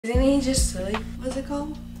Isn't he just silly? What's it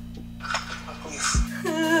called?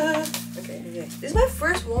 Okay. This is my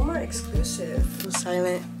first Walmart exclusive.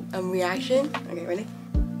 Silent reaction. Okay, ready?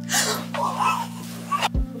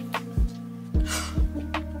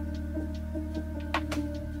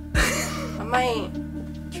 I might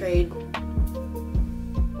trade.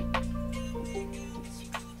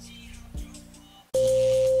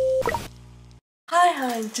 Hi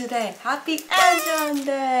hon, today, happy Anton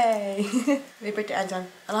Day! Happy birthday Anton.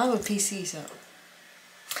 I don't have a PC, so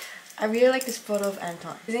I really like this photo of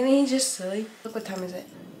Anton. Isn't he just silly? Look, what time is it?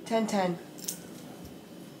 10:10.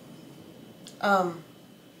 But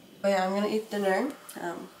yeah, I'm gonna eat dinner.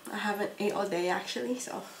 I haven't ate all day actually,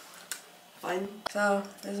 so fun. So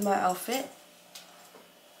this is my outfit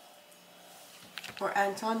for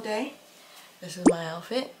Anton Day. This is my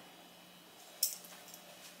outfit.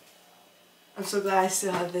 I'm so glad I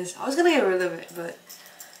still have this. I was gonna get rid of it, but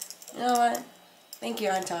you know what? Thank you,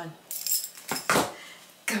 Anton.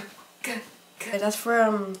 Go. That's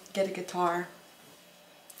for get a guitar.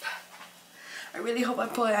 I really hope I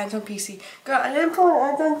pull an Anton PC. Girl, I didn't pull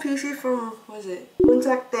an Anton PC from, what was it?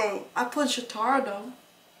 Exact day. I pulled Shatara though.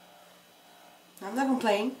 I'm not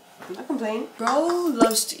complaining. Bro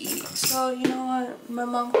loves to eat. So you know what? My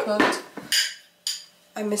mom cooked.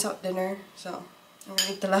 I miss out dinner, so I'm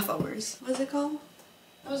gonna eat the leftovers. What's it called?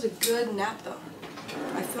 That was a good nap though.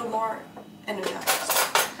 I feel more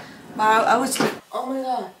energized. But I was like, oh my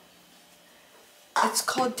god. It's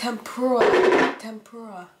called tempura.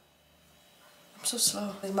 I'm so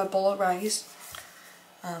slow. This is my bowl of rice.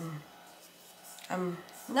 I'm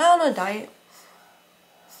not on a diet.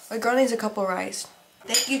 My girl needs a cup of rice.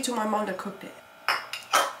 Thank you to my mom that cooked it.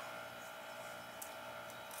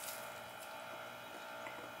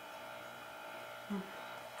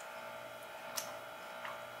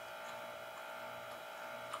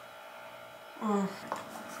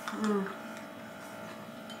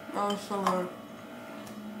 Oh, so good.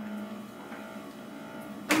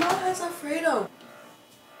 My mom has Alfredo. I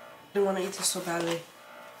didn't want to eat this so badly.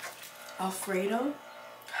 Alfredo?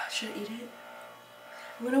 Should I eat it?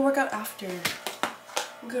 I'm gonna work out after.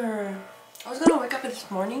 Girl. I was gonna wake up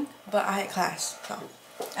this morning, but I had class, so.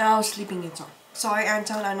 And I was sleeping in, so. Sorry,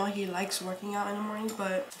 Anton, I know he likes working out in the morning,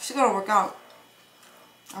 but I'm still gonna work out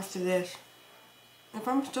after this. If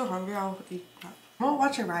I'm still hungry, I'll eat that. I'm gonna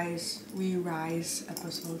watch a RIIZE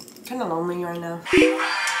episode. Kinda lonely right now.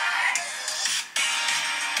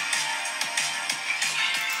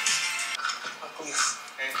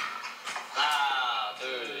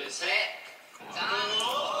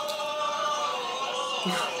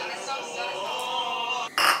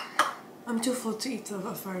 I'm too full to eat the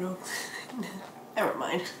Alfredo. Never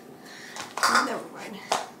mind.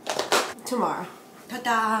 Tomorrow.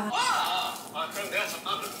 Ta-da!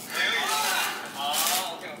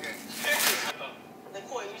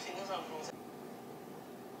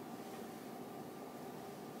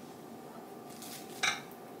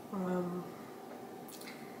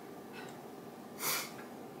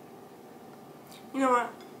 You know what?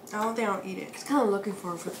 I don't think I'll eat it. I was kind of looking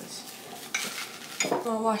forward for this.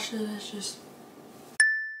 I'll wash the dishes.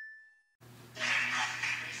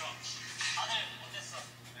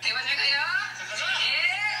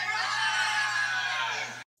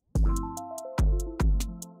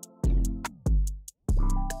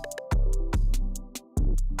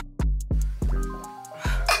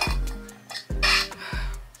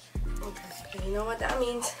 Okay, you know what that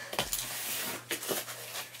means?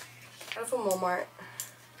 I got it from Walmart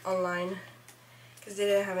online because they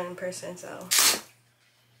didn't have it in person, so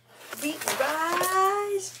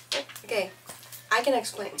RIIZE. Okay, I can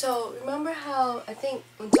explain. So remember how I think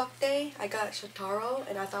on Tuck Day I got Shataro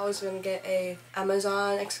and I thought I was gonna get a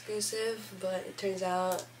Amazon exclusive, but it turns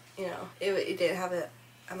out, you know, it didn't have an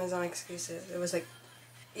Amazon exclusive. It was like,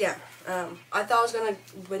 yeah, I thought I was gonna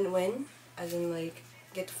win-win, as in like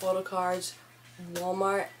get the photo cards,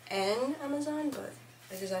 Walmart and Amazon, but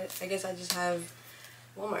I guess I just have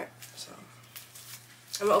Walmart, so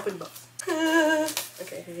I'm gonna open both.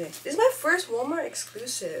 Okay. This is my first Walmart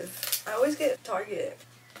exclusive. I always get Target.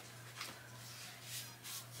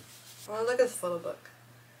 I wanna look at the photo book.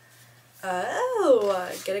 Oh,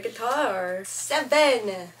 get a guitar.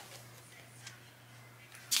 7.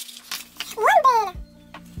 Whoa.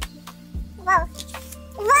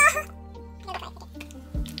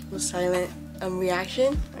 Silent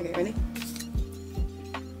reaction. Okay, ready?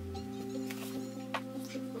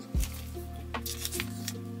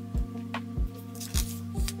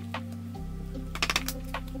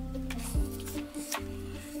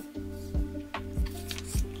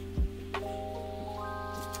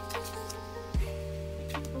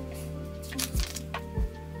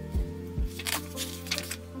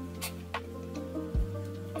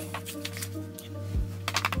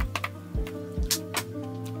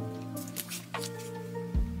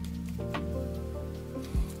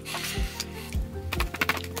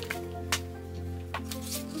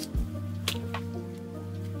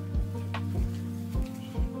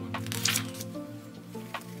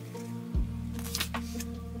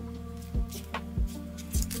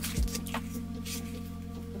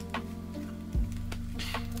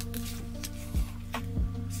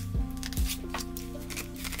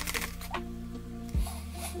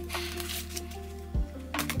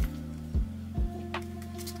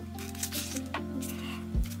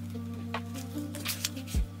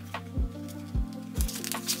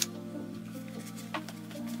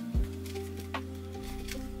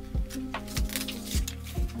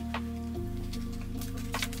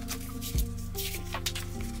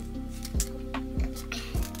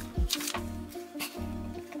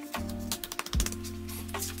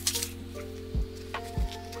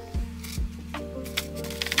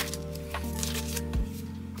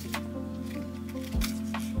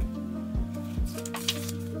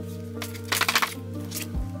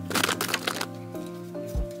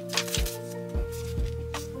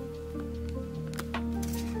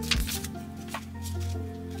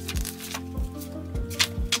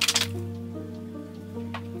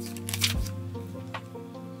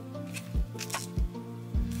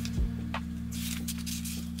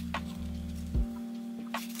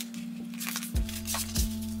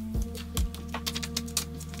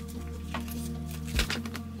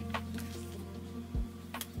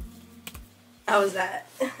 How was that?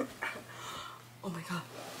 Oh my god.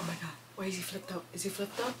 Oh my god. Why is he flipped up? Is he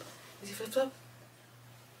flipped up? Is he flipped up?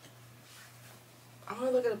 I'm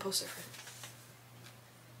gonna look at the poster first.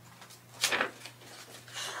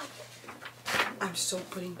 I'm so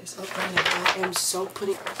putting this up right now. I am so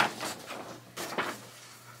putting...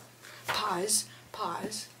 Pause.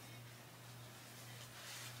 Pause.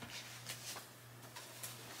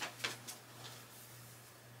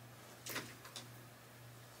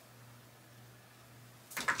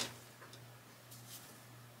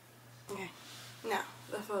 Okay. Now,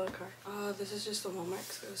 the photo card. Oh, this is just a Walmart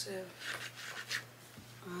exclusive.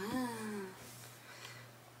 Ah.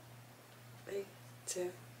 3,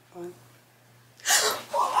 2, 1.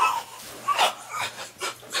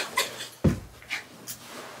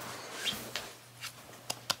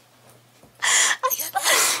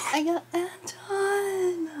 I got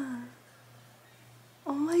Anton!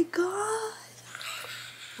 Oh my god!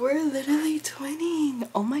 We're literally twinning!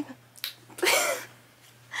 Oh my god!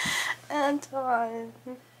 Anton!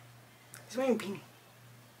 He's wearing a beanie.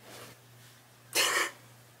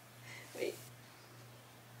 Wait.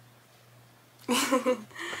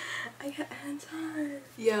 I got Anton!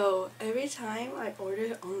 Yo, every time I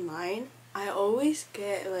order online, I always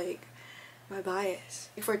get like my bias.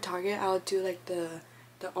 For Target, I'll do like the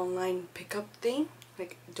online pickup thing,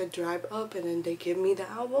 like the drive up and then they give me the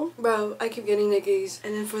album. Bro, I keep getting niggas.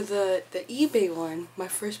 And then for the eBay one, my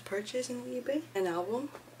first purchase in eBay, an album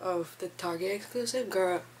of the Target exclusive,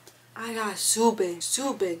 girl, I got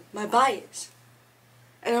Subin, my bias.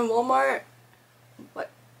 And then Walmart,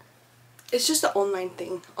 what? It's just the online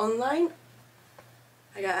thing. Online,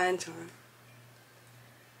 I got Anton.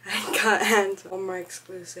 Walmart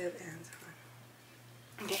exclusive Anton.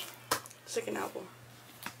 Okay, second album.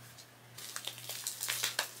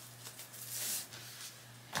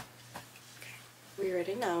 We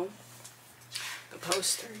already know the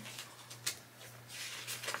poster.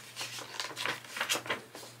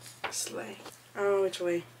 Slay. I don't know which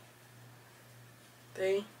way.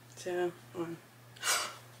 3, 2, 1.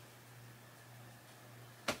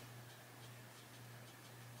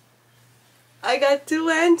 I got 2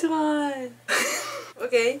 Anton.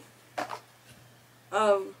 Okay.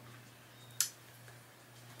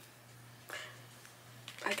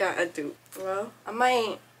 I got a dupe. Well, I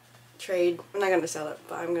might trade. I'm not gonna sell it,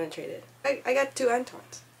 but I'm gonna trade it. I got 2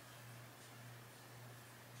 Antons.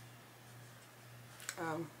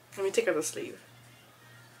 Let me take out the sleeve.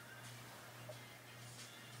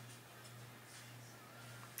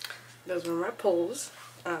 Those were my pulls.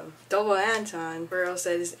 Double Anton. Girl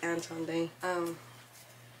said it's Anton Day. I'm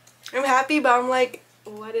happy, but I'm like,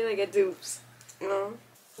 why did I get dupes? You know?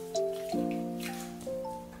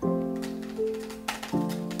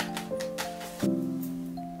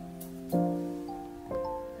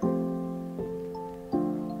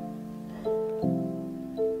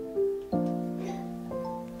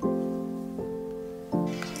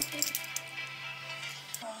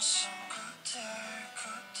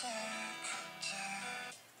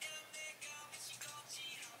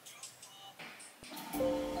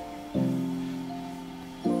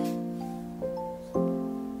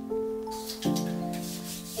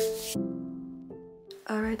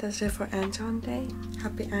 Alright, that's it for Anton Day.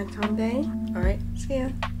 Happy Anton Day. Alright, see ya.